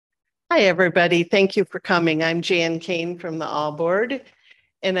Hi, everybody. Thank you for coming. I'm Jan Kane from the All Board,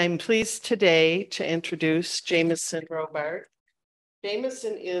 and I'm pleased today to introduce Jameson Robarge.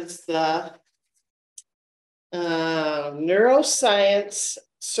 Jameson is the Neuroscience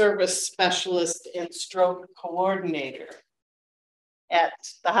Service Specialist and Stroke Coordinator at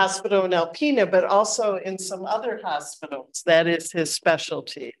the hospital in Alpena, but also in some other hospitals. That is his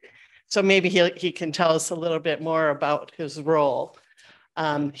specialty. So maybe he can tell us a little bit more about his role.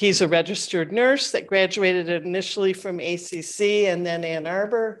 He's a registered nurse that graduated initially from ACC and then Ann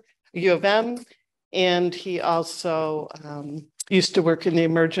Arbor, U of M. And he also used to work in the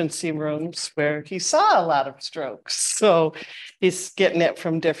emergency rooms where he saw a lot of strokes. So he's getting it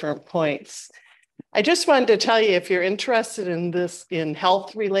from different points. I just wanted to tell you, if you're interested in this, in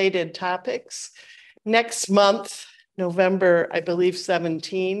health-related topics, next month, November, I believe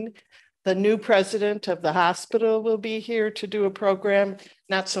 17, the new president of the hospital will be here to do a program,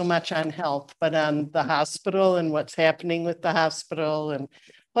 not so much on health, but on the hospital and what's happening with the hospital and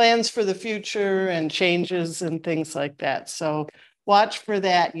plans for the future and changes and things like that. So watch for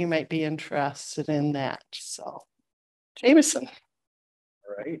that. You might be interested in that. So, Jameson.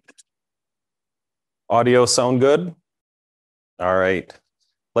 All right. Audio sound good? All right. I'd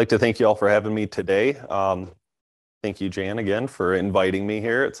like to thank you all for having me today. Thank you, Jan, again, for inviting me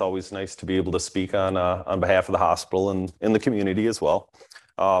here. It's always nice to be able to speak on behalf of the hospital and in the community as well.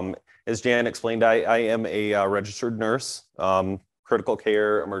 As Jan explained, I am a registered nurse, critical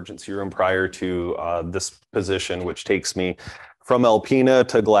care emergency room prior to this position, which takes me from Alpena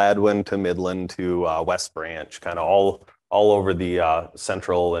to Gladwin to Midland to West Branch, kind of all over the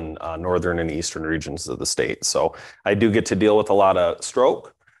central and northern and eastern regions of the state. So I do get to deal with a lot of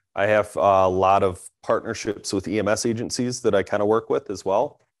stroke. I have a lot of partnerships with EMS agencies that I kind of work with as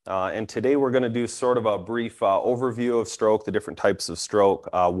well. And today we're going to do sort of a brief overview of stroke, the different types of stroke,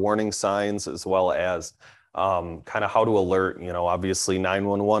 warning signs, as well as kind of how to alert. You know, obviously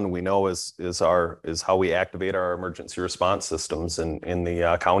 911 we know is how we activate our emergency response systems in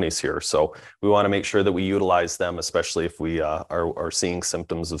the counties here. So we want to make sure that we utilize them, especially if we are seeing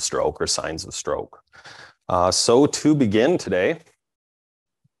symptoms of stroke or signs of stroke. So to begin today.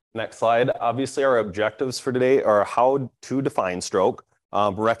 Next slide. Obviously, our objectives for today are how to define stroke,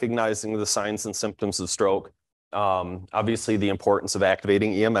 recognizing the signs and symptoms of stroke, obviously the importance of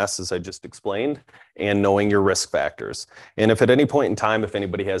activating EMS, as I just explained, and knowing your risk factors. And if at any point in time, if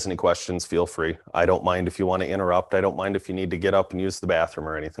anybody has any questions, feel free. I don't mind if you want to interrupt. I don't mind if you need to get up and use the bathroom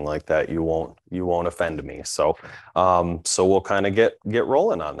or anything like that. You won't offend me. So we'll kind of get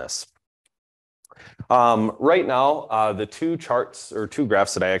rolling on this. Right now, the two charts or two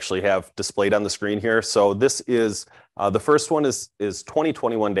graphs that I actually have displayed on the screen here. So this is, the first one is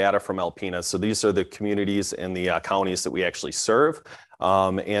 2021 data from Alpena. So these are the communities and the counties that we actually serve.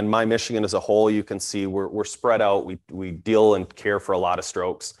 And MyMichigan as a whole, you can see we're spread out. We deal and care for a lot of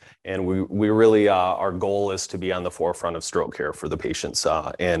strokes. And we really, our goal is to be on the forefront of stroke care for the patients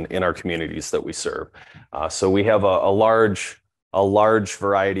and in our communities that we serve. So we have a large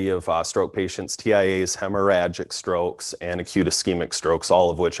variety of stroke patients, TIAs, hemorrhagic strokes, and acute ischemic strokes, all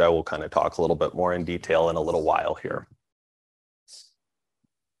of which I will kind of talk a little bit more in detail in a little while here.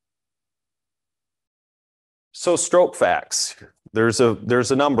 So stroke facts. There's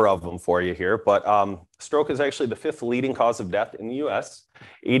a number of them for you here, but stroke is actually the 5th leading cause of death in the US.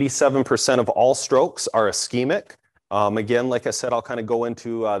 87% of all strokes are ischemic. Again, like I said, I'll kind of go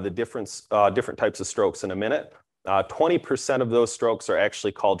into the different types of strokes in a minute. 20% of those strokes are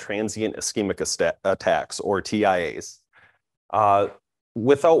actually called transient ischemic attacks, or TIAs.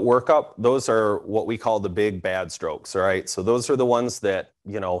 Without workup, those are what we call the big bad strokes, all right? So those are the ones that,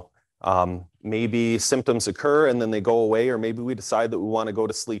 you know, maybe symptoms occur and then they go away, or maybe we decide that we want to go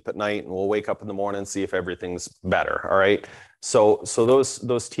to sleep at night and we'll wake up in the morning and see if everything's better, all right? So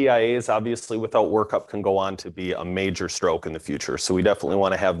those TIAs, obviously, without workup, can go on to be a major stroke in the future. So we definitely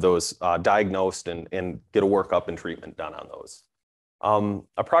want to have those diagnosed and get a workup and treatment done on those.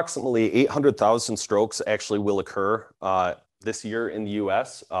 Approximately 800,000 strokes actually will occur this year in the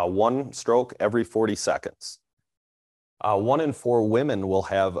US, 1 stroke every 40 seconds. 1 in 4 women will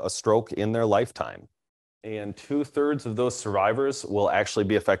have a stroke in their lifetime. And 2/3 of those survivors will actually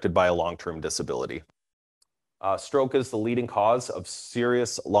be affected by a long-term disability. Stroke is the leading cause of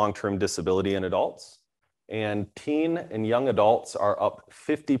serious long-term disability in adults, and teen and young adults are up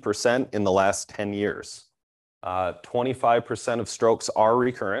 50% in the last 10 years. 25% of strokes are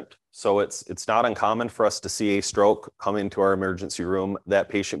recurrent, so it's not uncommon for us to see a stroke come into our emergency room, that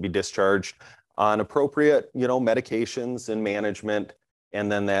patient be discharged on appropriate, medications and management,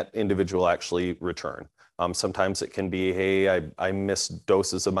 and then that individual actually return. Sometimes it can be, hey, I missed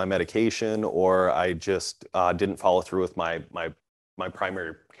doses of my medication, or I just didn't follow through with my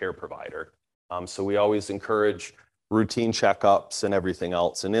primary care provider. So we always encourage routine checkups and everything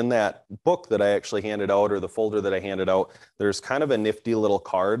else. And in that book that I actually handed out, or the folder that I handed out, there's kind of a nifty little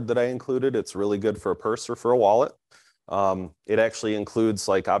card that I included. It's really good for a purse or for a wallet. It actually includes,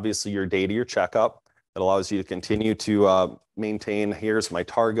 like, obviously your date of your checkup. It allows you to continue to maintain, here's my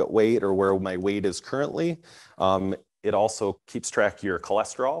target weight or where my weight is currently. It also keeps track of your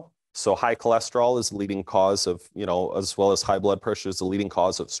cholesterol. So high cholesterol is the leading cause of, as well as high blood pressure is the leading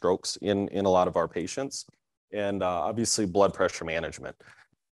cause of strokes in a lot of our patients. And obviously blood pressure management.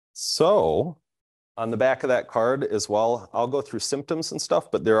 So on the back of that card as well, I'll go through symptoms and stuff,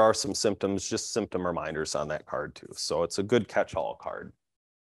 but there are some symptoms, just symptom reminders on that card too. So it's a good catch-all card.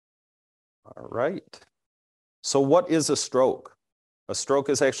 All right. So what is a stroke? A stroke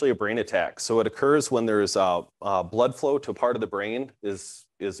is actually a brain attack. So it occurs when there's blood flow to a part of the brain is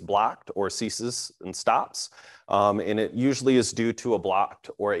blocked or ceases and stops. And it usually is due to a blocked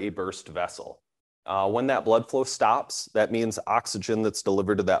or a burst vessel. When that blood flow stops, that means oxygen that's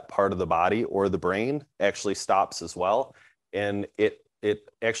delivered to that part of the body or the brain actually stops as well. And it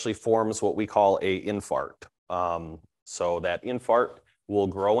actually forms what we call an infarct. So that infarct will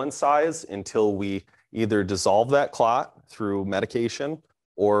grow in size until we either dissolve that clot through medication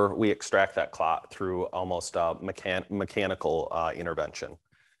or we extract that clot through almost mechanical intervention.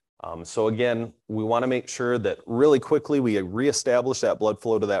 So again, we want to make sure that really quickly we reestablish that blood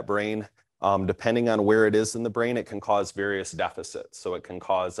flow to that brain. Depending on where it is in the brain, it can cause various deficits. So it can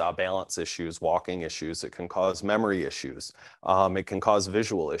cause balance issues, walking issues. It can cause memory issues. It can cause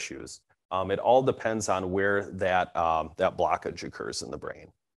visual issues. It all depends on where that blockage occurs in the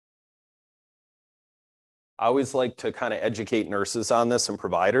brain. I always like to kind of educate nurses on this and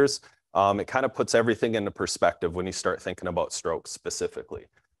providers. It kind of puts everything into perspective when you start thinking about strokes specifically.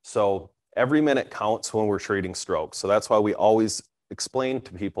 So every minute counts when we're treating strokes. So that's why we always explain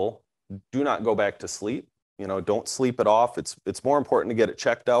to people, do not go back to sleep. Don't sleep it off. It's more important to get it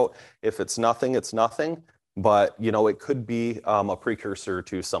checked out. If it's nothing, it's nothing. But it could be a precursor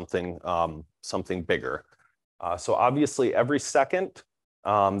to something bigger. So obviously, every second,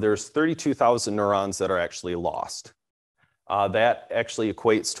 there's 32,000 neurons that are actually lost. That actually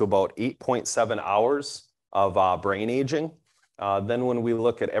equates to about 8.7 hours of brain aging. Then when we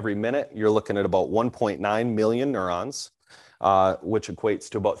look at every minute, you're looking at about 1.9 million neurons. Which equates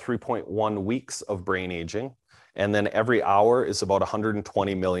to about 3.1 weeks of brain aging. And then every hour is about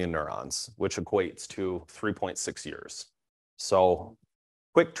 120 million neurons, which equates to 3.6 years. So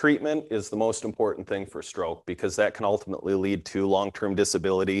quick treatment is the most important thing for stroke because that can ultimately lead to long-term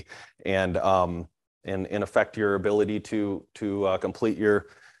disability and affect your ability to complete your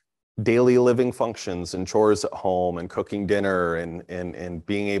daily living functions and chores at home and cooking dinner and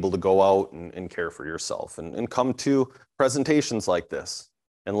being able to go out and care for yourself and come to presentations like this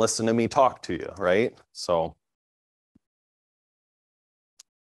and listen to me talk to you, right? So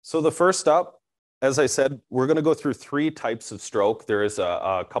the first up, as I said, we're going to go through 3 types of stroke. There is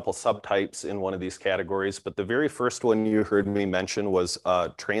a couple subtypes in one of these categories, but the very first one you heard me mention was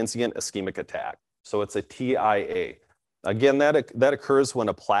transient ischemic attack. So it's a TIA. Again, that occurs when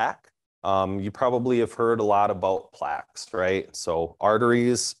a plaque, you probably have heard a lot about plaques, right? So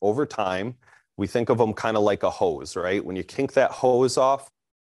arteries over time, we think of them kind of like a hose, right? When you kink that hose off,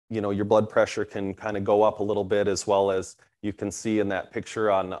 your blood pressure can kind of go up a little bit, as well as you can see in that picture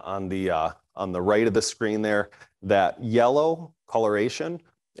on the right of the screen there, that yellow coloration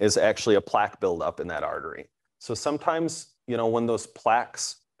is actually a plaque buildup in that artery. So sometimes, when those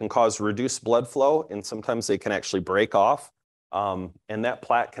plaques can cause reduced blood flow, and sometimes they can actually break off. And that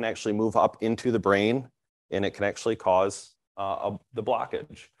plaque can actually move up into the brain, and it can actually cause the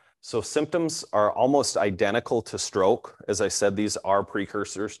blockage. So symptoms are almost identical to stroke. As I said, these are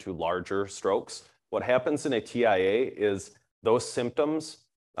precursors to larger strokes. What happens in a TIA is those symptoms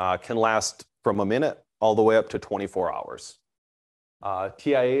can last from a minute all the way up to 24 hours.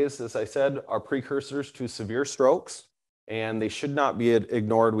 TIAs, as I said, are precursors to severe strokes, and they should not be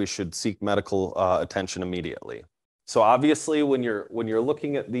ignored. We should seek medical attention immediately. So obviously, when you're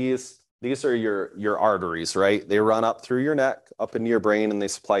looking at these are your arteries, right? They run up through your neck, up into your brain, and they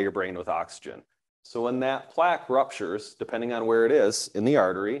supply your brain with oxygen. So when that plaque ruptures, depending on where it is in the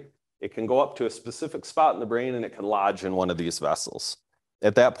artery, it can go up to a specific spot in the brain, and it can lodge in one of these vessels.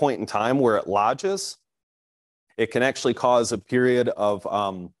 At that point in time where it lodges, it can actually cause a period of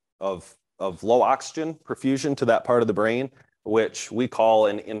low oxygen perfusion to that part of the brain, which we call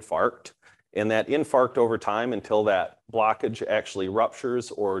an infarct. And that infarct over time, until that blockage actually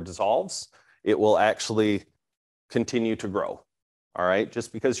ruptures or dissolves, it will actually continue to grow. All right,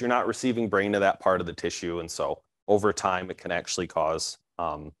 just because you're not receiving brain to that part of the tissue, and so over time it can actually cause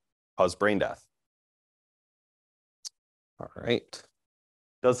brain death. All right,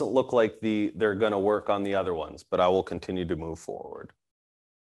 doesn't look like they're going to work on the other ones, but I will continue to move forward.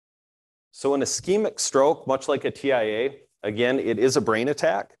 So an ischemic stroke, much like a TIA, again, it is a brain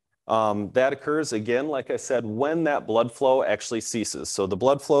attack. That occurs, again, like I said, when that blood flow actually ceases. So the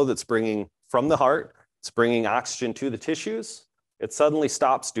blood flow that's bringing from the heart, it's bringing oxygen to the tissues, it suddenly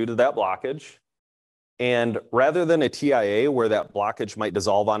stops due to that blockage. And rather than a TIA where that blockage might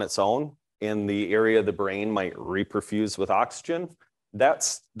dissolve on its own and the area of the brain might reperfuse with oxygen, that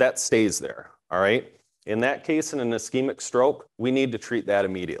stays there, all right? In that case, in an ischemic stroke, we need to treat that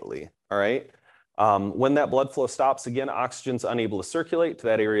immediately, all right? When that blood flow stops, again, oxygen's unable to circulate to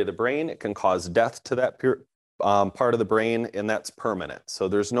that area of the brain. It can cause death to that part of the brain, and that's permanent. So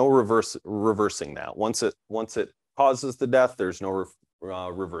there's no reversing that. Once it causes the death, there's no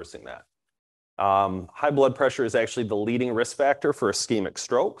reversing that. High blood pressure is actually the leading risk factor for ischemic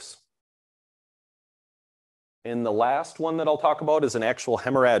strokes. And the last one that I'll talk about is an actual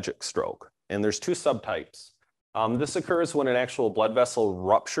hemorrhagic stroke. And there's two subtypes. This occurs when an actual blood vessel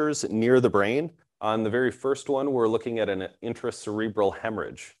ruptures near the brain. On the very first one, we're looking at an intracerebral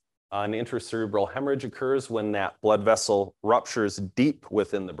hemorrhage. An intracerebral hemorrhage occurs when that blood vessel ruptures deep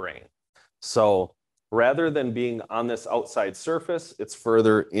within the brain. So rather than being on this outside surface, it's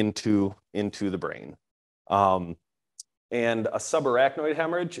further into the brain. And a subarachnoid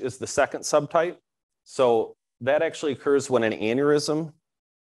hemorrhage is the second subtype. So that actually occurs when an aneurysm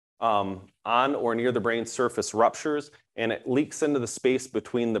on or near the brain surface ruptures and it leaks into the space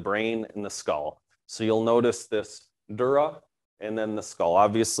between the brain and the skull. So you'll notice this dura and then the skull.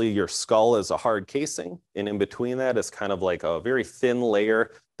 Obviously, your skull is a hard casing, and in between that is kind of like a very thin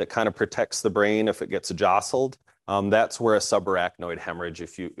layer that kind of protects the brain if it gets jostled. That's where a subarachnoid hemorrhage,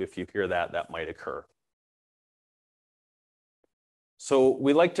 if you hear that, that might occur. So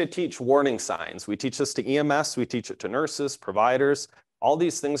we like to teach warning signs. We teach this to EMS, we teach it to nurses, providers. All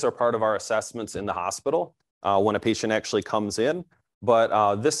these things are part of our assessments in the hospital when a patient actually comes in.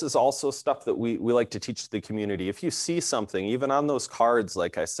 But this is also stuff that we like to teach the community. If you see something, even on those cards,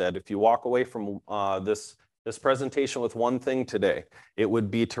 like I said, if you walk away from this presentation with one thing today, it would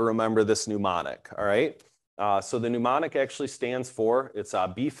be to remember this mnemonic, all right? So the mnemonic actually stands for, it's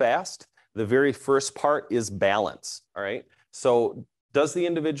be fast. The very first part is balance, all right? So does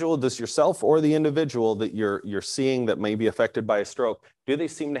yourself or the individual that you're seeing that may be affected by a stroke, do they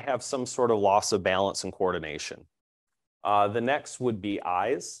seem to have some sort of loss of balance and coordination? The next would be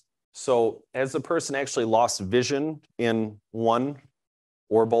eyes. So has the person actually lost vision in one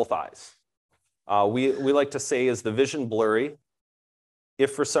or both eyes? We like to say, is the vision blurry?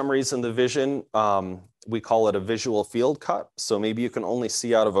 If for some reason the vision, we call it a visual field cut. So maybe you can only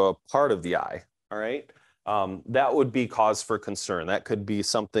see out of a part of the eye, all right? That would be cause for concern. That could be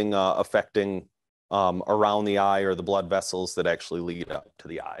something affecting around the eye or the blood vessels that actually lead up to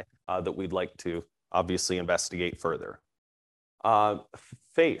the eye that we'd like to obviously investigate further.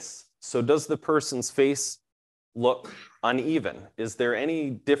 Face. So does the person's face look uneven? Is there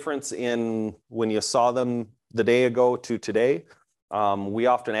any difference in when you saw them the day ago to today? We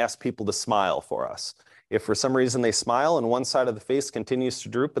often ask people to smile for us. If for some reason they smile and one side of the face continues to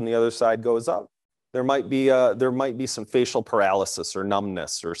droop and the other side goes up, there might be some facial paralysis or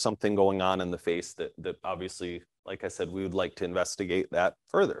numbness or something going on in the face that obviously, like I said, we would like to investigate that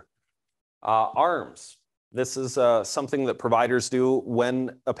further. Arms. This is something that providers do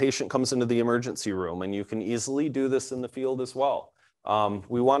when a patient comes into the emergency room, and you can easily do this in the field as well.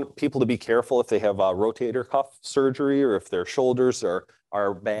 We want people to be careful if they have rotator cuff surgery or if their shoulders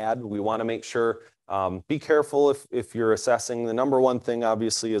are bad. We want to make sure, be careful if you're assessing. The number one thing,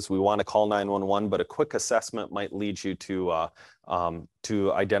 obviously, is we want to call 911, but a quick assessment might lead you to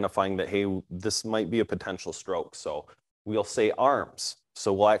identifying that, hey, this might be a potential stroke. So we'll say arms.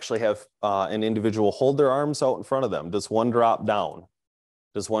 So we'll actually have an individual hold their arms out in front of them. Does one drop down?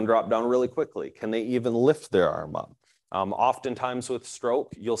 Does one drop down really quickly? Can they even lift their arm up? Oftentimes with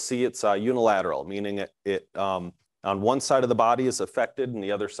stroke, you'll see it's unilateral, meaning it on one side of the body is affected and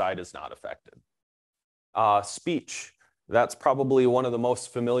the other side is not affected. Speech. That's probably one of the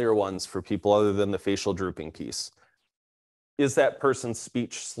most familiar ones for people other than the facial drooping piece. Is that person's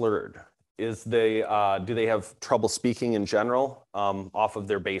speech slurred? Do they have trouble speaking in general off of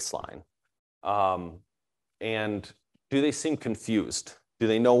their baseline? And do they seem confused? Do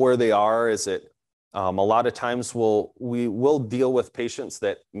they know where they are? Is it a lot of times we will deal with patients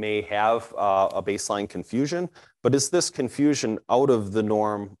that may have a baseline confusion, but is this confusion out of the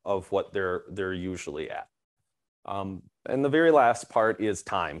norm of what they're usually at? And the very last part is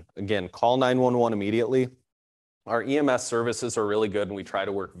time. Again, call 911 immediately. Our EMS services are really good, and we try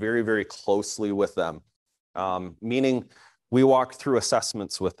to work very, very closely with them, meaning we walk through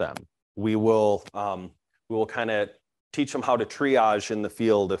assessments with them. We will kind of teach them how to triage in the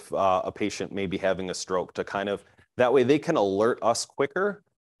field if a patient may be having a stroke, to kind of, that way they can alert us quicker,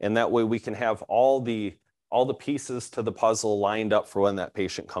 and that way we can have all the pieces to the puzzle lined up for when that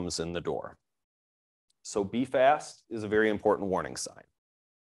patient comes in the door. So be fast is a very important warning sign.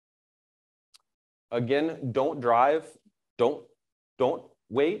 Again, don't drive, don't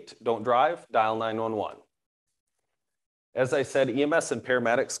wait, don't drive, dial 911. As I said, EMS and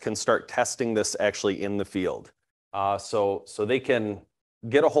paramedics can start testing this actually in the field. So they can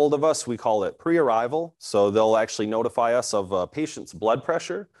get a hold of us. We call it pre-arrival. So they'll actually notify us of a patient's blood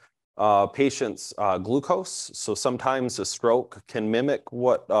pressure, patient's glucose. So sometimes a stroke can mimic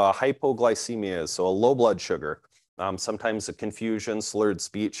what hypoglycemia is, so a low blood sugar. Sometimes a confusion, slurred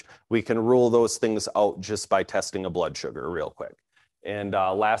speech. We can rule those things out just by testing a blood sugar real quick. And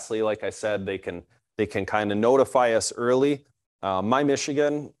lastly, like I said, they can kind of notify us early.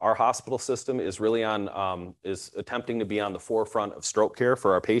 MyMichigan, our hospital system, is really is attempting to be on the forefront of stroke care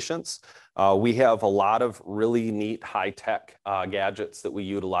for our patients. We have a lot of really neat high-tech gadgets that we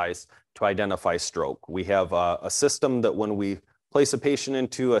utilize to identify stroke. We have a system that when we place a patient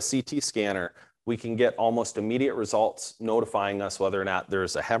into a CT scanner, we can get almost immediate results notifying us whether or not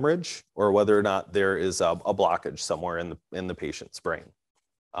there's a hemorrhage or whether or not there is a blockage somewhere in the patient's brain.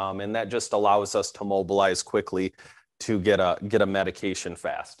 And that just allows us to mobilize quickly to get a medication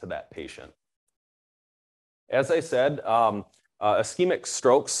fast to that patient. As I said, ischemic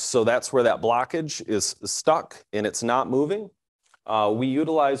strokes, so that's where that blockage is stuck and it's not moving.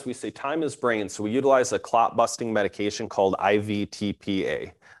 We say time is brain, so we utilize a clot-busting medication called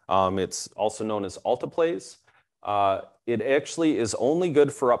IV-TPA. It's also known as Alteplase. It actually is only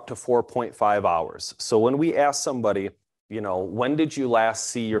good for up to 4.5 hours. So when we ask somebody, when did you last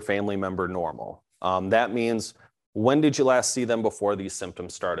see your family member normal? That means, when did you last see them before these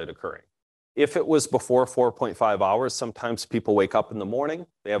symptoms started occurring? If it was before 4.5 hours, sometimes people wake up in the morning,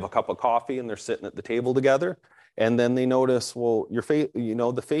 they have a cup of coffee and they're sitting at the table together, and then they notice, well, your face,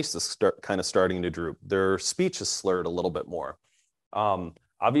 the face is kind of starting to droop. Their speech is slurred a little bit more.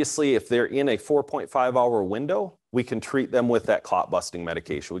 Obviously, if they're in a 4.5-hour window, we can treat them with that clot-busting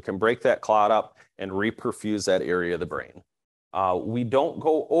medication. We can break that clot up and reperfuse that area of the brain. We don't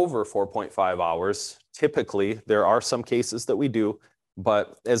go over 4.5 hours. Typically, there are some cases that we do,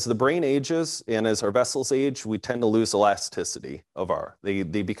 but as the brain ages and as our vessels age, we tend to lose elasticity they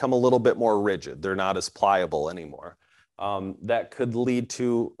become a little bit more rigid. They're not as pliable anymore. That could lead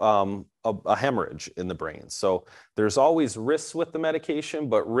to a hemorrhage in the brain. So there's always risks with the medication,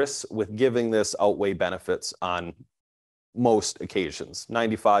 but risks with giving this outweigh benefits on most occasions.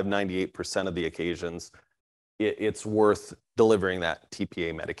 95, 98% of the occasions, it's worth delivering that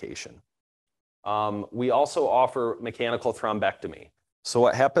TPA medication. We also offer mechanical thrombectomy. So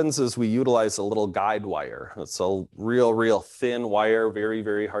what happens is we utilize a little guide wire. It's a real thin wire, very,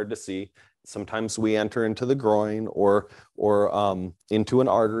 very hard to see. Sometimes we enter into the groin or into an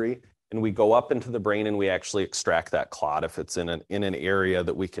artery, and we go up into the brain and we actually extract that clot if it's in an area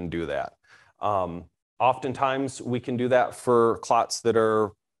that we can do that. Oftentimes we can do that for clots that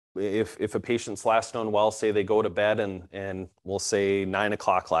are, if a patient's last known well, say they go to bed and we'll say 9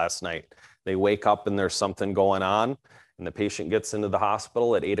 o'clock last night, they wake up and there's something going on, and the patient gets into the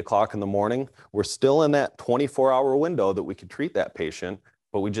hospital at 8 o'clock in the morning, we're still in that 24-hour window that we could treat that patient,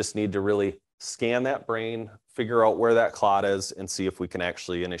 but we just need to really scan that brain, figure out where that clot is, and see if we can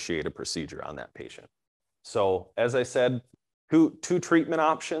actually initiate a procedure on that patient. So as I said, two treatment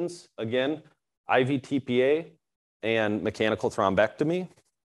options, again, IV-TPA and mechanical thrombectomy.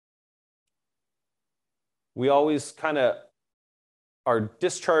 We always our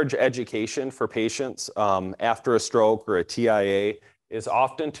discharge education for patients after a stroke or a TIA is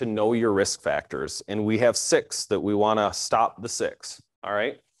often to know your risk factors. And we have 6 that we want to stop the 6, all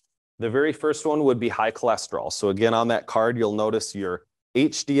right? The very first one would be high cholesterol. So again, on that card, you'll notice your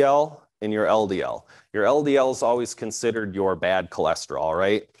HDL and your LDL. Your LDL is always considered your bad cholesterol,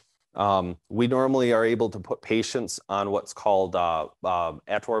 right? We normally are able to put patients on what's called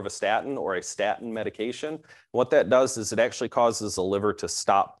atorvastatin or a statin medication. What that does is it actually causes the liver to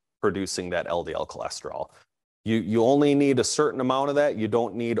stop producing that LDL cholesterol. You only need a certain amount of that. You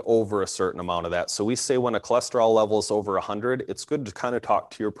don't need over a certain amount of that. So we say when a cholesterol level is over 100, it's good to kind of talk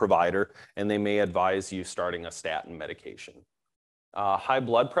to your provider, and they may advise you starting a statin medication. High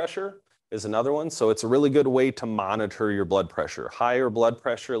blood pressure. is another one. So it's a really good way to monitor your blood pressure. Higher blood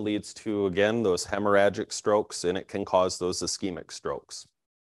pressure leads to, again, those hemorrhagic strokes, and it can cause those ischemic strokes.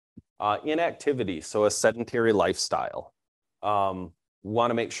 Inactivity, so a sedentary lifestyle.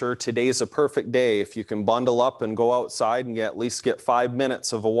 Want to make sure today's a perfect day. If you can bundle up and go outside and at least get 5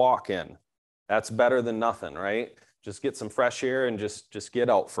 minutes of a walk in, that's better than nothing, right? Just get some fresh air and just get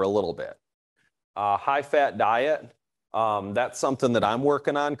out for a little bit. High-fat diet, that's something that I'm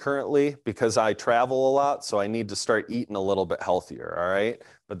working on currently because I travel a lot, so I need to start eating a little bit healthier, all right?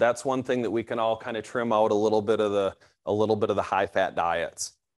 But that's one thing that we can all kind of trim out a little bit of the high-fat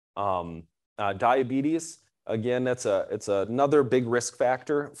diets. Diabetes, again, it's another big risk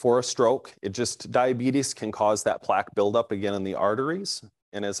factor for a stroke. Diabetes can cause that plaque buildup again in the arteries.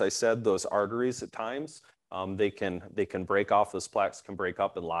 And as I said, those arteries at times, they can break off, those plaques can break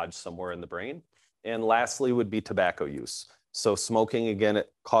up and lodge somewhere in the brain. And lastly would be tobacco use. So smoking, again,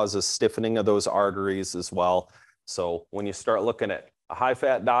 it causes stiffening of those arteries as well. So when you start looking at a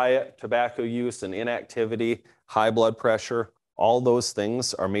high-fat diet, tobacco use, and inactivity, high blood pressure, all those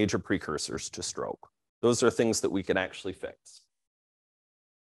things are major precursors to stroke. Those are things that we can actually fix.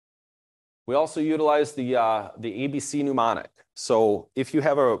 We also utilize the ABC mnemonic. So if you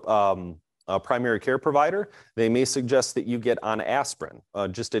have a primary care provider, they may suggest that you get on aspirin,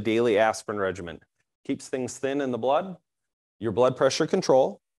 just a daily aspirin regimen. Keeps things thin in the blood, your blood pressure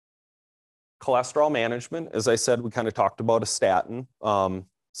control, cholesterol management. As I said, we kind of talked about a statin.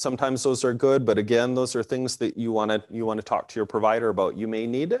 Sometimes those are good, but again, those are things that you want to talk to your provider about. You may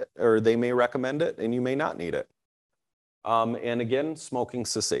need it, or they may recommend it, and you may not need it. And again, smoking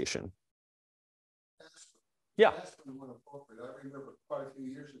cessation. Yeah. Aspirin when appropriate. I remember quite a few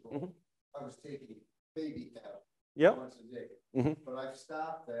years ago, I was taking baby Yep. once a day, Mm-hmm. but I've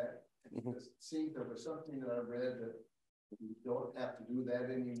stopped that. Because it seemed there was something that I read that you don't have to do that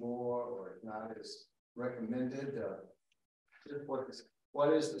anymore, or it's not as recommended.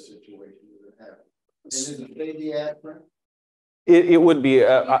 What is the situation you have? And is it baby aspirin? It would be,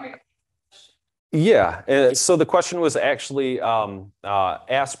 yeah. So the question was actually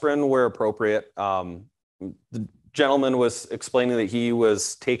aspirin where appropriate. The gentleman was explaining that he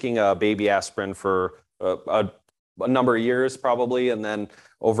was taking a baby aspirin for a number of years probably, and then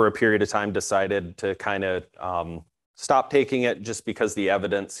over a period of time decided to kind of stop taking it just because the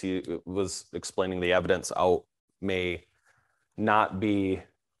evidence, he was explaining the evidence out may not be,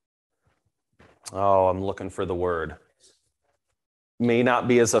 oh, I'm looking for the word, may not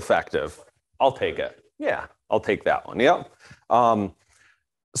be as effective. I'll take it. Yeah, I'll take that one. Yep.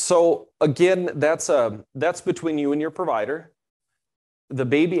 So again, that's between you and your provider. The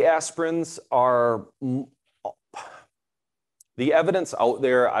baby aspirins are, the evidence out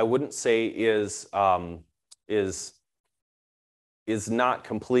there, I wouldn't say is not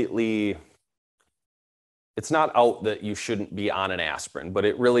completely, it's not out that you shouldn't be on an aspirin, but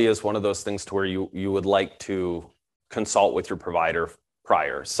it really is one of those things to where you would like to consult with your provider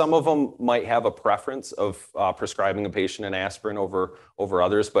prior. Some of them might have a preference of prescribing a patient an aspirin over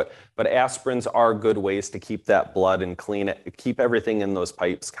others, but aspirins are good ways to keep that blood and clean it, keep everything in those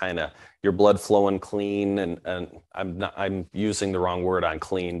pipes kind of, your blood flowing clean, and I'm using the wrong word on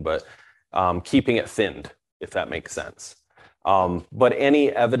clean, but keeping it thinned, if that makes sense. But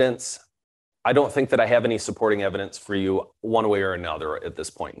any evidence, I don't think that I have any supporting evidence for you one way or another at this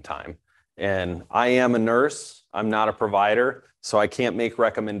point in time. And I am a nurse, I'm not a provider, so I can't make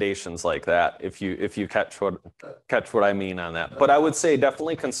recommendations like that if you catch what I mean on that. But I would say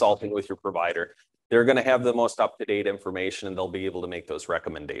definitely consulting with your provider. They're going to have the most up-to-date information, and they'll be able to make those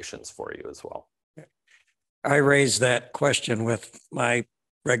recommendations for you as well. I raised that question with my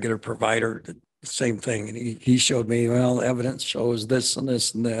regular provider, the same thing. And he showed me, well, evidence shows this and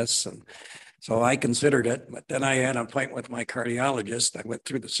this and this. And so I considered it, but then I had an appointment with my cardiologist. I went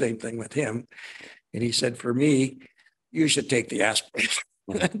through the same thing with him. And he said, for me, you should take the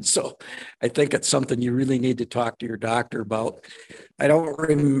aspirin. So I think it's something you really need to talk to your doctor about. I don't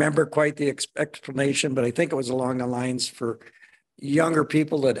remember quite the explanation, but I think it was along the lines for younger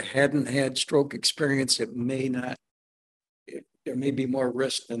people that hadn't had stroke experience. It may not, there may be more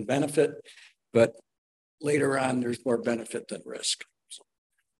risk than benefit, but later on, there's more benefit than risk.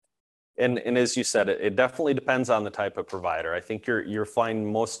 And as you said, it definitely depends on the type of provider. I think you're finding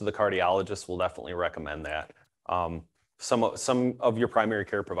most of the cardiologists will definitely recommend that. Some of your primary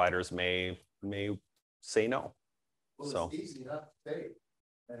care providers may say no. Well, so it's easy enough to take,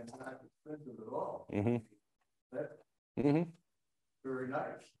 and it's not expensive at all. Mm-hmm. That's very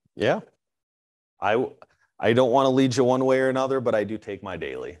nice. Yeah. I don't want to lead you one way or another, but I do take my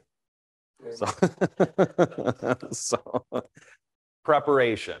daily. Okay. So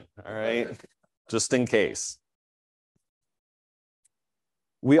preparation, all right? Just in case.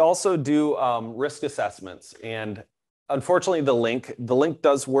 We also do risk assessments, and unfortunately the link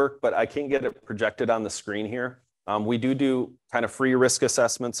does work, but I can't get it projected on the screen here. We do kind of free risk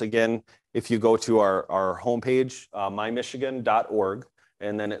assessments. Again, if you go to our homepage, mymichigan.org,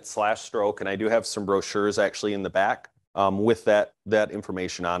 and then it's /stroke, and I do have some brochures actually in the back with that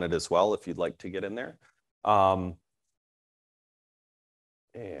information on it as well, if you'd like to get in there. And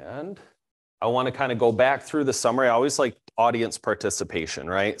I want to kind of go back through the summary. I always like audience participation,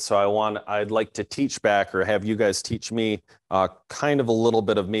 right? So I'd like to teach back, or have you guys teach me kind of a little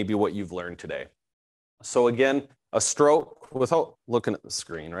bit of maybe what you've learned today. So again, a stroke, without looking at the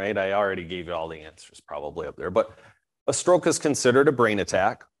screen, right? I already gave you all the answers probably up there, but a stroke is considered a brain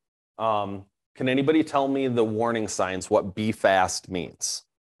attack. Can anybody tell me the warning signs, what be fast means?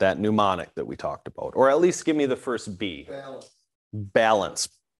 That mnemonic that we talked about, or at least give me the first B. Balance. Balance.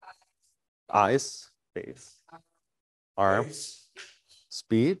 Eyes, face, arms,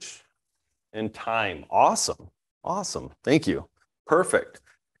 speech, and time. Awesome. Awesome. Thank you. Perfect.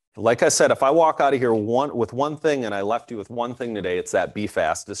 Like I said, if I walk out of here with one thing and I left you with one thing today, it's that be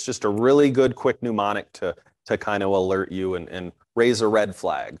fast. It's just a really good quick mnemonic to kind of alert you and raise a red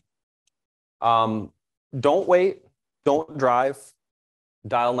flag. Don't wait. Don't drive.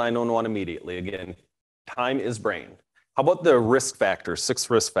 Dial 911 immediately. Again, time is brain. How about the risk factors, 6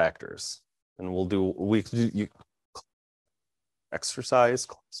 risk factors? And we'll do exercise,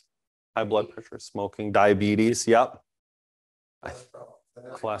 high blood pressure, smoking, diabetes. Yep.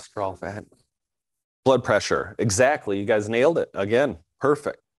 Cholesterol, fat, blood pressure. Exactly. You guys nailed it. Again,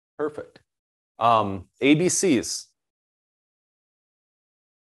 perfect. Perfect. ABCs.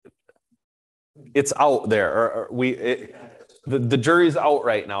 It's out there. The jury's out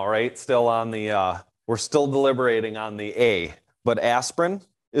right now, right? Still on the, we're still deliberating on the A, but aspirin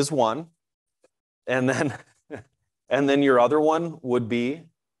is one. And then your other one would be?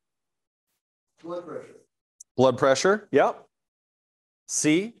 Blood pressure. Blood pressure, yep.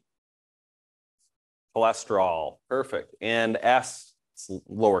 C? Cholesterol, perfect. And S, it's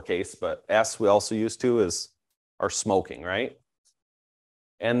lowercase, but S we also use too is our smoking, right?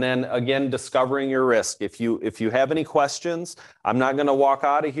 And then again, discovering your risk. If you have any questions, I'm not going to walk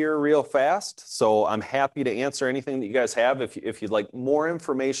out of here real fast. So I'm happy to answer anything that you guys have. If you'd like more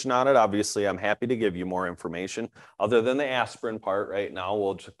information on it, obviously I'm happy to give you more information. Other than the aspirin part right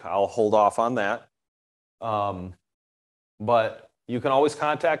now, I'll hold off on that. But you can always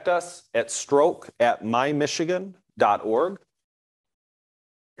contact us at stroke@mymichigan.org.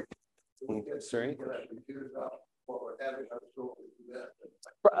 Sorry.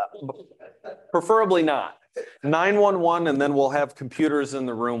 Preferably not. 911, and then we'll have computers in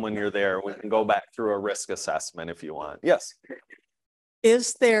the room when you're there. We can go back through a risk assessment if you want. Yes.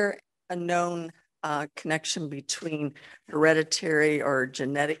 Is there a known connection between hereditary or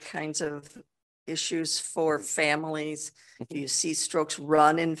genetic kinds of issues for families? Do you see strokes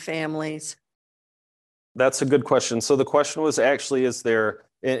run in families? That's a good question. So the question was actually, is there,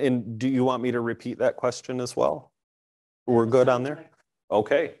 and do you want me to repeat that question as well? We're good on there?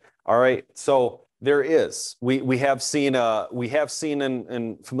 Okay. All right. So there is, we have seen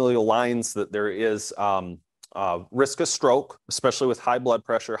in familial lines that there is risk of stroke, especially with high blood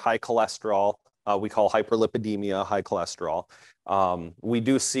pressure, high cholesterol. We call hyperlipidemia, high cholesterol. We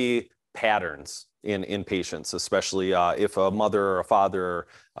do see patterns in patients, especially if a mother or a father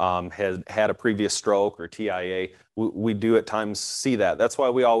has had a previous stroke or TIA. We do at times see that. That's why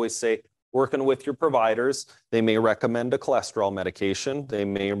we always say, working with your providers, they may recommend a cholesterol medication. They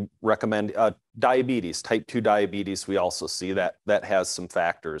may recommend diabetes, type 2 diabetes. We also see that has some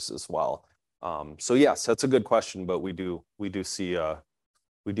factors as well. So yes, that's a good question, but we do see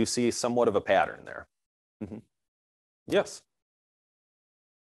somewhat of a pattern there. Mm-hmm. Yes.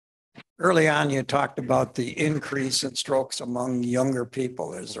 Early on, you talked about the increase in strokes among younger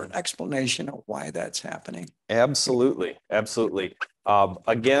people. Is there an explanation of why that's happening? Absolutely. Absolutely.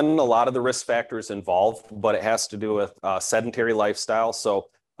 Again, a lot of the risk factors involved, but it has to do with sedentary lifestyle. So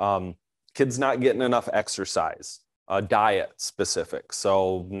kids not getting enough exercise, diet specific.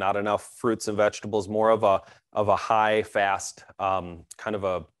 So not enough fruits and vegetables, more of a high fast, kind of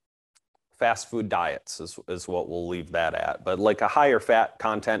a fast food diets is what we'll leave that at. But like a higher fat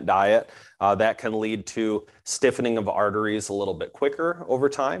content diet, that can lead to stiffening of arteries a little bit quicker over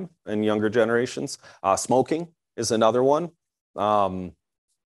time in younger generations. Smoking is another one. A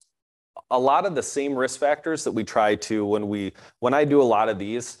lot of the same risk factors that we try to, when I do a lot of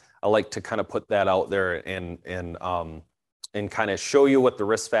these, I like to kind of put that out there and kind of show you what the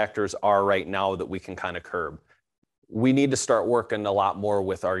risk factors are right now that we can kind of curb. we need to start working a lot more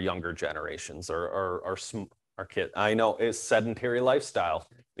with our younger generations, our kids. I know it's sedentary lifestyle.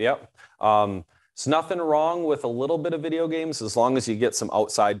 Yep. It's nothing wrong with a little bit of video games as long as you get some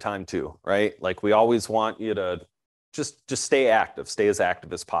outside time too, right? Like we always want you to just stay active, stay as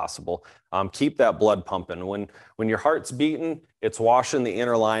active as possible. Keep that blood pumping. When your heart's beating, it's washing the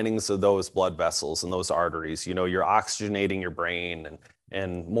inner linings of those blood vessels and those arteries. You know, you're oxygenating your brain,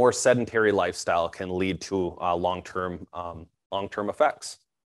 and more sedentary lifestyle can lead to long-term effects.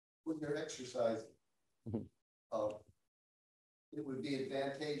 When you're exercising, it would be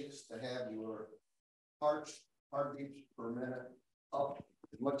advantageous to have your heartbeat per minute up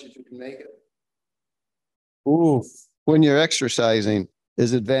as much as you can make it. Ooh. When you're exercising,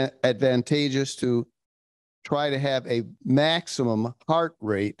 is it advantageous to try to have a maximum heart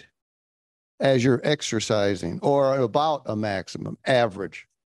rate as you're exercising, or about a maximum average?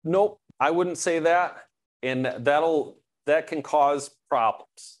 Nope, I wouldn't say that. And that can cause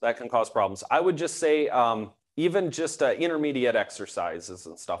problems. That can cause problems. I would just say even just intermediate exercises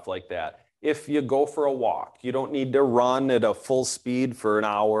and stuff like that. If you go for a walk, you don't need to run at a full speed for an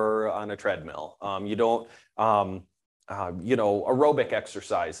hour on a treadmill. You don't, aerobic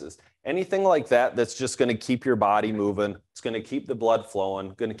exercises, anything like that, that's just going to keep your body moving. It's going to keep the blood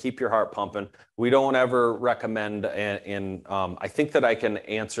flowing, going to keep your heart pumping. We don't ever recommend, and I think that I can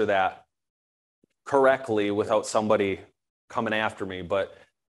answer that correctly without somebody coming after me, but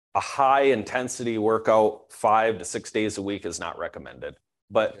a high intensity workout 5 to 6 days a week is not recommended.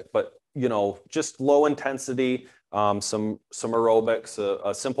 But just low intensity, some aerobics,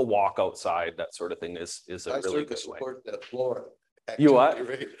 a simple walk outside, that sort of thing is a really good way. That floor. You what?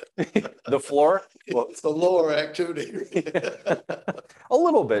 The floor? Well, it's the lower activity. A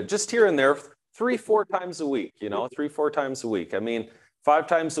little bit, just here and there, 3-4 times a week. 3-4 times a week. I mean, 5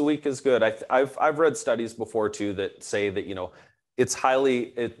 times a week is good. I've read studies before too that say that it's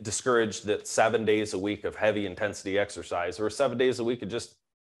highly discouraged that 7 days a week of heavy intensity exercise or 7 days a week of just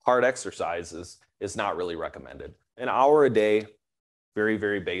hard exercise is not really recommended. An hour a day, very,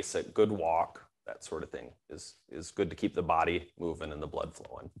 very basic, good walk, that sort of thing is good to keep the body moving and the blood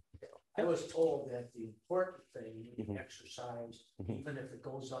flowing. I was told that the important thing, you can exercise, even if it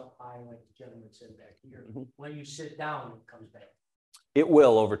goes up high, like the gentleman said back here, when you sit down, it comes back. It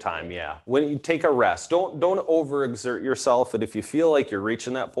will over time, yeah. When you take a rest, don't overexert yourself. And if you feel like you're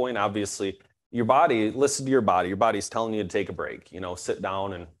reaching that point, obviously, your body, listen to your body. Your body's telling you to take a break, sit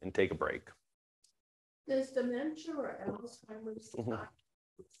down and take a break. Does dementia or Alzheimer's?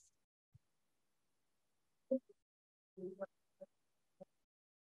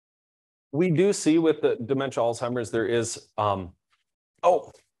 We do see with the dementia Alzheimer's, there is,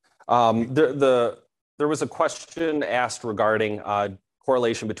 there was a question asked regarding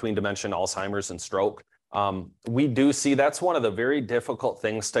correlation between dementia and Alzheimer's and stroke. We do see that's one of the very difficult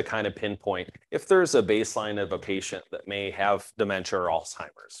things to kind of pinpoint if there's a baseline of a patient that may have dementia or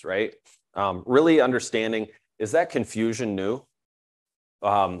Alzheimer's, right? Really understanding, is that confusion new?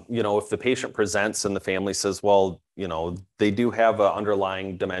 If the patient presents and the family says, well, they do have an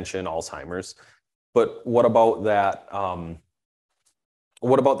underlying dementia and Alzheimer's, but what about that?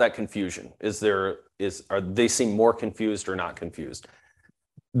 What about that confusion? Are they seem more confused or not confused?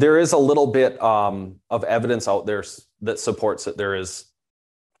 There is a little bit of evidence out there that supports that there is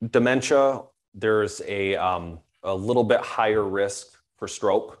dementia. There's a little bit higher risk for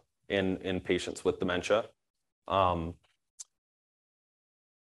stroke in patients with dementia.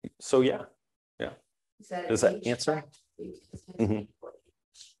 So yeah. Does that answer?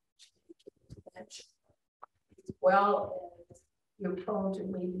 Well, you're prone to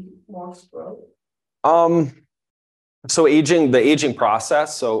maybe more stroke. So the aging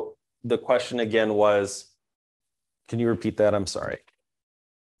process. So the question again was, can you repeat that? I'm sorry.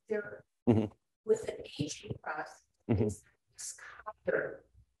 There, with an aging process, it's higher.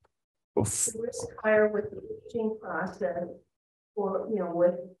 The risk higher with the aging process, or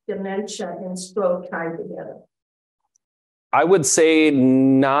with dementia and stroke tied together. I would say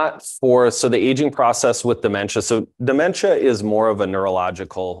not for, so the aging process with dementia. So dementia is more of a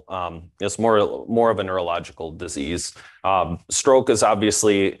neurological, it's more of a neurological disease. Stroke is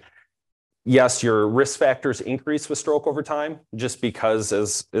obviously, yes, your risk factors increase with stroke over time, just because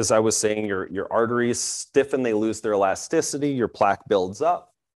as I was saying, your arteries stiffen, they lose their elasticity, your plaque builds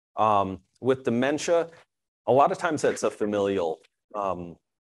up. With dementia, a lot of times that's a familial,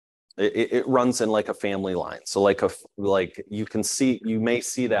 it runs in like a family line. So you may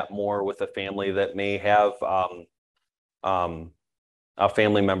see that more with a family that may have a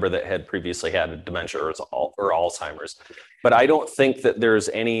family member that had previously had dementia or Alzheimer's. But I don't think that there's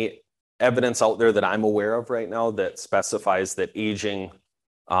any evidence out there that I'm aware of right now that specifies that aging,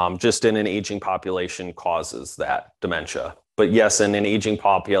 just in an aging population causes that dementia. But yes, in an aging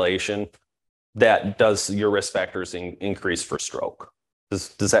population, that does your risk factors increase for stroke.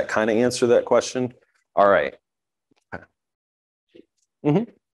 Does that kind of answer that question? All right. Okay.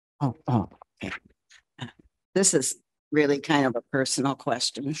 This is really kind of a personal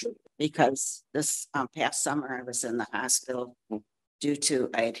question because this past summer I was in the hospital due to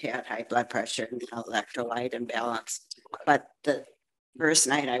I had high blood pressure and electrolyte imbalance. But the first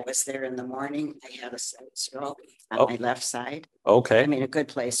night I was there in the morning, I had a stroke on my left side. Okay. I mean, a good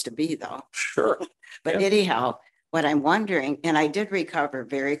place to be though. Sure. But anyhow, what I'm wondering, and I did recover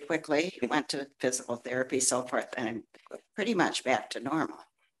very quickly, went to physical therapy, so forth, and I'm pretty much back to normal.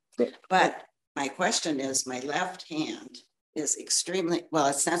 But my question is, my left hand is extremely, well,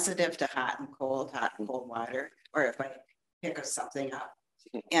 it's sensitive to hot and cold water, or if I pick something up,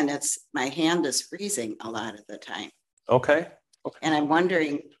 and my hand is freezing a lot of the time. Okay. And I'm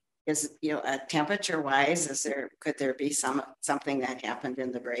wondering, is, temperature wise, could there be something that happened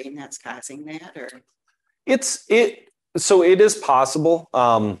in the brain that's causing that, or? So it is possible.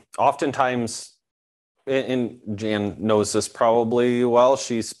 Oftentimes, and Jan knows this probably well,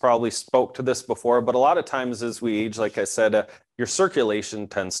 she's probably spoke to this before, but a lot of times as we age, like I said, your circulation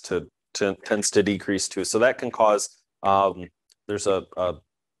tends to decrease too. So that can cause, there's a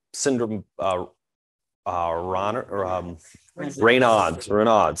syndrome,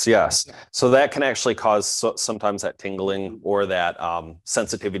 Raynaud's, yes. So that can actually cause sometimes that tingling or that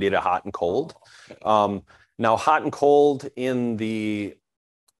sensitivity to hot and cold. Now, hot and cold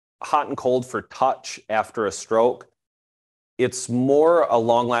for touch after a stroke, it's more a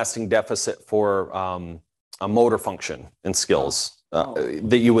long-lasting deficit for a motor function and skills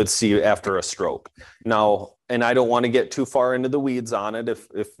that you would see after a stroke. Now, and I don't want to get too far into the weeds on it,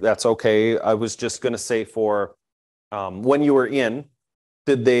 if that's okay. I was just going to say for when you were in,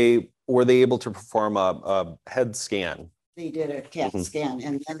 were they able to perform a head scan? They did a CAT scan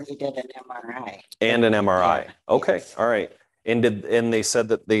and then they did an MRI. And an MRI. Okay, all right. And they said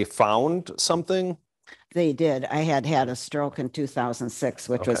that they found something? They did. I had a stroke in 2006,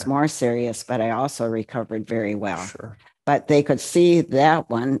 which was more serious, but I also recovered very well. Sure. But they could see that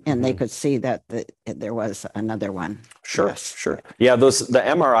one, and they could see that there was another one. Sure, Yes. sure. Yeah, the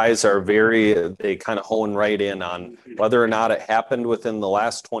MRIs are they kind of hone right in on whether or not it happened within the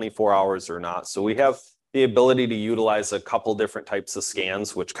last 24 hours or not. So we have the ability to utilize a couple different types of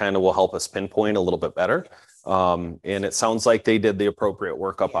scans, which kind of will help us pinpoint a little bit better. And it sounds like they did the appropriate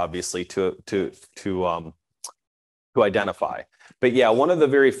workup, obviously, to identify. But yeah, one of the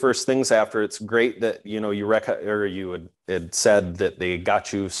very first things after, it's great that you had said that they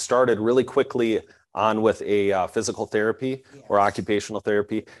got you started really quickly on with a physical therapy or occupational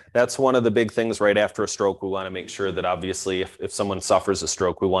therapy. That's one of the big things right after a stroke. We want to make sure that obviously if someone suffers a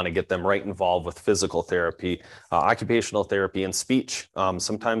stroke, we want to get them right involved with physical therapy, occupational therapy, and speech.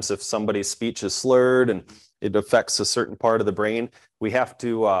 Sometimes if somebody's speech is slurred and it affects a certain part of the brain, we have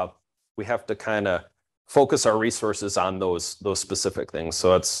to kind of focus our resources on those specific things.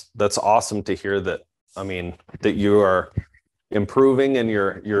 So that's awesome to hear that. I mean, that you are improving and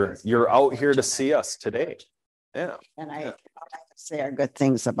you're out here to see us today. Yeah. And I say are good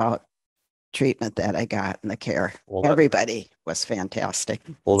things about treatment that I got and the care. Well, everybody was fantastic.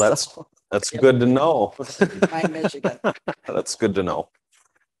 Well, that's good to know. MyMichigan. That's good to know.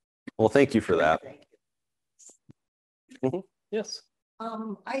 Well, thank you for that. Yes.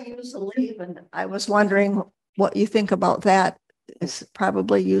 I use Aleve, and I was wondering what you think about that. Is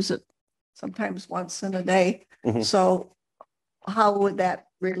probably use it sometimes once in a day. So how would that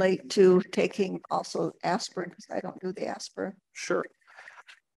relate to taking also aspirin? Because I don't do the aspirin. Sure.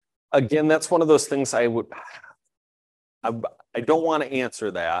 Again, that's one of those things I don't want to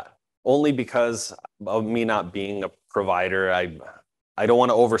answer that, only because of me not being a provider. I don't want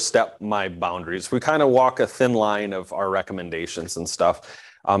to overstep my boundaries. We kind of walk a thin line of our recommendations and stuff.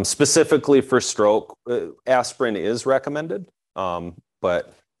 Specifically for stroke, aspirin is recommended,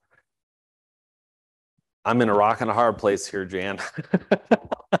 but I'm in a rock and a hard place here, Jan.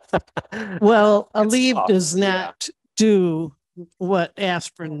 Well, Aleve does not do what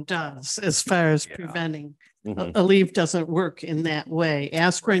aspirin does as far as preventing. Aleve doesn't work in that way.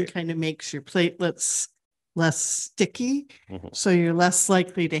 Aspirin kind of makes your platelets less sticky, so you're less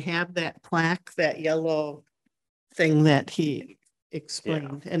likely to have that plaque, that yellow thing that he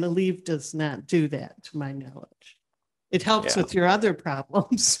explained. And Aleve does not do that, to my knowledge. It helps with your other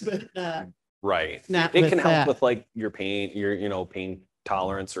problems, but right. Not it with can help that. with like your pain, your pain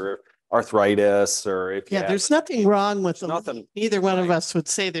tolerance, or arthritis or if you Yeah, have there's nothing wrong with There's the nothing- neither one of right. us would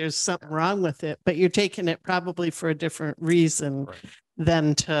say there's something wrong with it, but you're taking it probably for a different reason Right.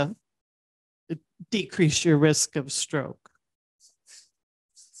 than to decrease your risk of stroke.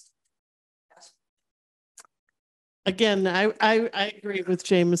 Again, I agree with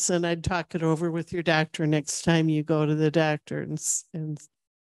Jameson. I'd talk it over with your doctor next time you go to the doctor and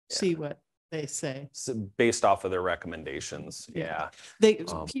see what they say. So based off of their recommendations. Yeah. They,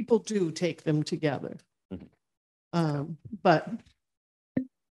 Um, people do take them together. Mhm. But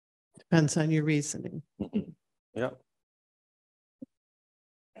depends on your reasoning. Yeah.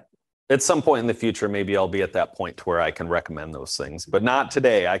 At some point in the future, maybe I'll be at that point to where I can recommend those things, but not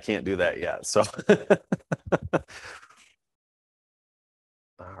today. I can't do that yet. So.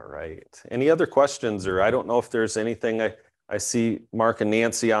 All right. Any other questions, or I don't know if there's anything I see Mark and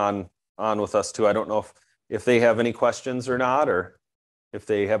Nancy on with us too. I don't know if they have any questions or not, or if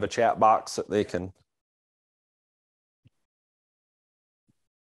they have a chat box that they can.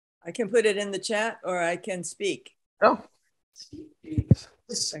 I can put it in the chat or I can speak. Oh. Okay.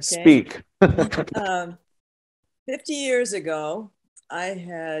 Speak. 50 years ago, I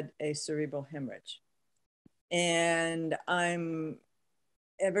had a cerebral hemorrhage. And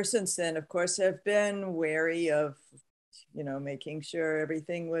ever since then, of course, have been wary of, making sure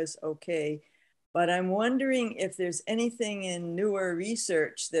everything was okay. But I'm wondering if there's anything in newer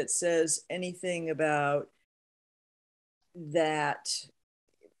research that says anything about that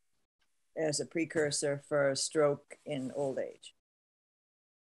as a precursor for a stroke in old age.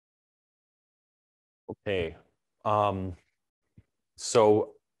 Okay.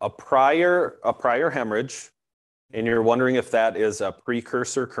 So a prior hemorrhage, and you're wondering if that is a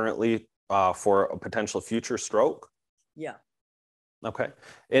precursor currently for a potential future stroke? Yeah. Okay.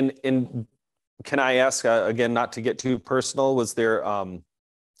 And can I ask again, not to get too personal, was there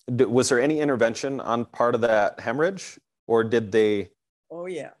any intervention on part of that hemorrhage, or did they? Oh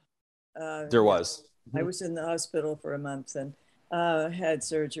yeah. There was. I was in the hospital for a month and had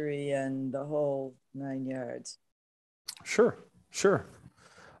surgery and the whole 9 yards. Sure.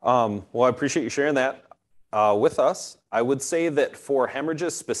 Well, I appreciate you sharing that with us. I would say that for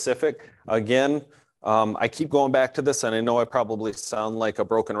hemorrhages specific, again, I keep going back to this, and I know I probably sound like a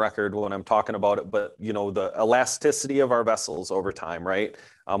broken record when I'm talking about it, but the elasticity of our vessels over time, right?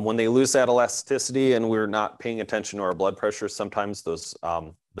 When they lose that elasticity and we're not paying attention to our blood pressure, sometimes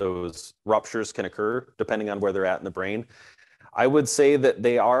those ruptures can occur depending on where they're at in the brain. I would say that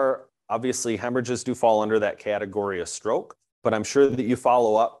they are, obviously, hemorrhages do fall under that category of stroke, but I'm sure that you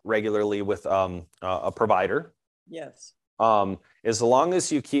follow up regularly with a provider. Yes. As long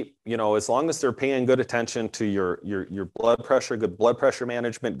as you keep, as long as they're paying good attention to your blood pressure, good blood pressure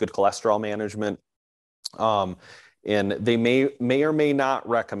management, good cholesterol management, and they may or may not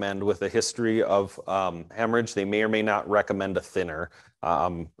recommend, with a history of hemorrhage, they may or may not recommend a thinner.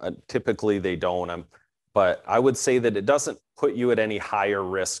 Typically they don't, but I would say that it doesn't put you at any higher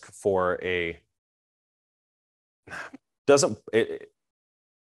risk for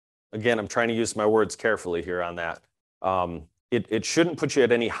again, I'm trying to use my words carefully here on that. It shouldn't put you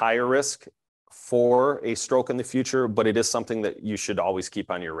at any higher risk for a stroke in the future, but it is something that you should always keep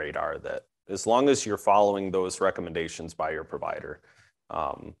on your radar, that as long as you're following those recommendations by your provider,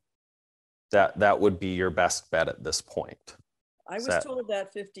 that would be your best bet at this point. I was told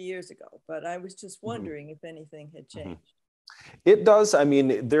that 50 years ago, but I was just wondering if anything had changed. It does. I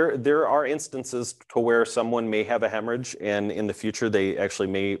mean, there are instances to where someone may have a hemorrhage and in the future they actually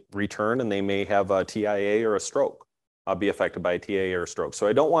may return and they may have a TIA or a stroke, be affected by a TIA or a stroke. So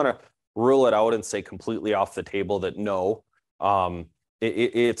I don't want to rule it out and say completely off the table that no,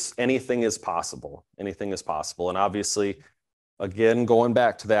 it's anything is possible. Anything is possible. And obviously, again, going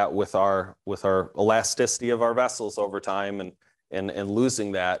back to that with our elasticity of our vessels over time and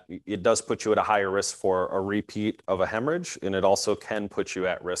losing that, it does put you at a higher risk for a repeat of a hemorrhage, and it also can put you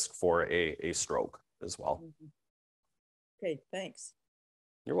at risk for a stroke as well. Okay, thanks.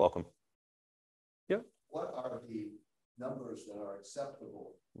 You're welcome. Yeah. What are the numbers that are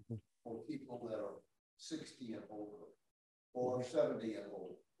acceptable for people that are 60 and older, or 70 and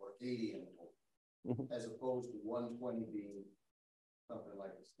older, or 80 and older, as opposed to 120 being something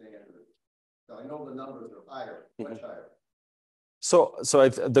like a standard? So I know the numbers are higher, much higher. So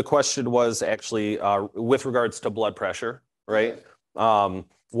the question was actually with regards to blood pressure, right?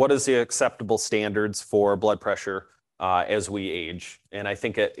 What is the acceptable standards for blood pressure as we age? And I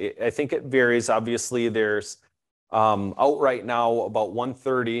think it varies. Obviously, there's out right now about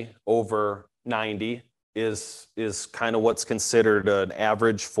 130 over 90 is kind of what's considered an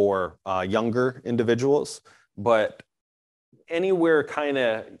average for younger individuals, but anywhere kind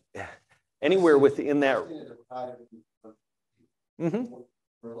of anywhere within that.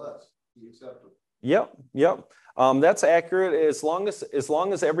 Yep, yep. That's accurate as long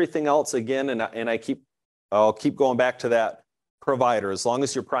as everything else, again, and I'll keep going back to that provider. As long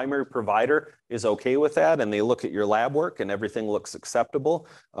as your primary provider is okay with that and they look at your lab work and everything looks acceptable,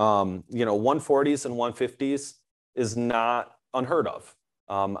 140s and 150s is not unheard of.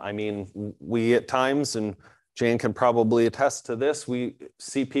 I mean, we at times, and Jan can probably attest to this, we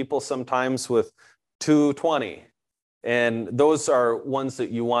see people sometimes with 220. And those are ones that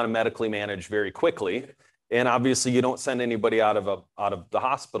you want to medically manage very quickly. And obviously you don't send anybody out of the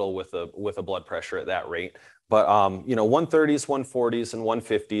hospital with a blood pressure at that rate. But 130s, 140s, and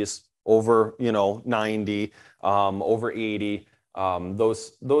 150s over 90, over 80,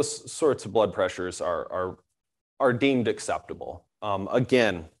 those sorts of blood pressures are deemed acceptable.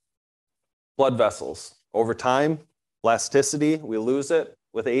 Again, blood vessels over time, elasticity, we lose it.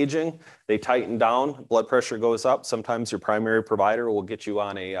 With aging, they tighten down, blood pressure goes up. Sometimes your primary provider will get you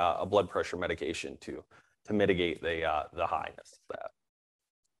on a blood pressure medication to mitigate the highness of that.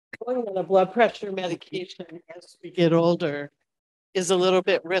 Going on a blood pressure medication as we get older is a little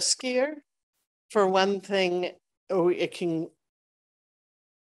bit riskier. For one thing, it can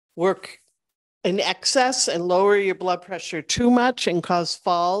work in excess and lower your blood pressure too much and cause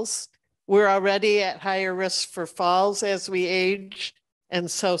falls. We're already at higher risk for falls as we age. And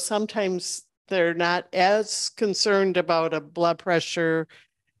so sometimes they're not as concerned about a blood pressure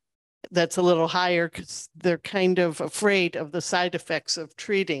that's a little higher because they're kind of afraid of the side effects of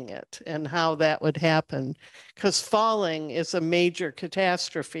treating it and how that would happen. Because falling is a major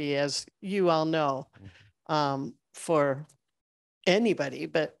catastrophe, as you all know, for anybody,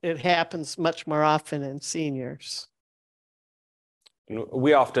 but it happens much more often in seniors.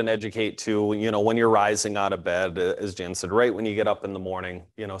 We often educate too, when you're rising out of bed, as Jan said, right when you get up in the morning,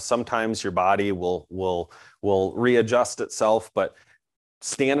 sometimes your body will readjust itself, but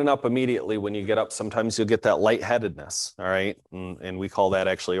standing up immediately when you get up, sometimes you'll get that lightheadedness, all right? And we call that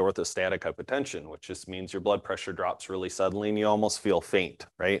actually orthostatic hypotension, which just means your blood pressure drops really suddenly and you almost feel faint,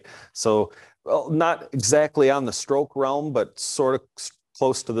 right? So, well, not exactly on the stroke realm, but sort of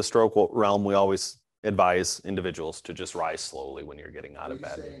close to the stroke realm, we always advise individuals to just rise slowly when you're getting out of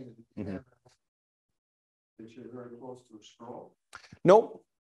bed. That you're very close to a stroke? Nope.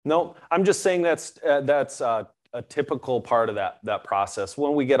 I'm just saying that's a typical part of that process.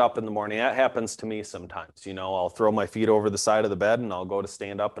 When we get up in the morning, that happens to me sometimes. I'll throw my feet over the side of the bed and I'll go to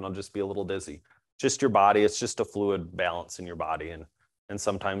stand up and I'll just be a little dizzy. Just your body. It's just a fluid balance in your body. And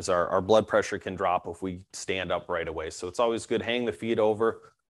sometimes our blood pressure can drop if we stand up right away. So it's always good. Hang the feet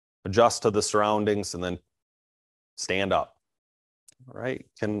over, adjust to the surroundings, and then stand up. All right.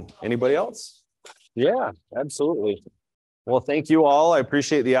 Can anybody else? Yeah, absolutely. Well, thank you all. I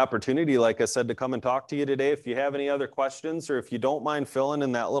appreciate the opportunity, like I said, to come and talk to you today. If you have any other questions, or if you don't mind filling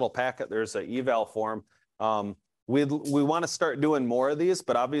in that little packet, there's an eval form. We want to start doing more of these,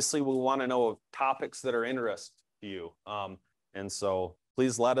 but obviously we want to know topics that are interest to you. And so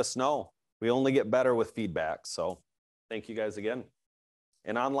please let us know. We only get better with feedback. So thank you guys again.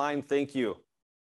 And online, thank you.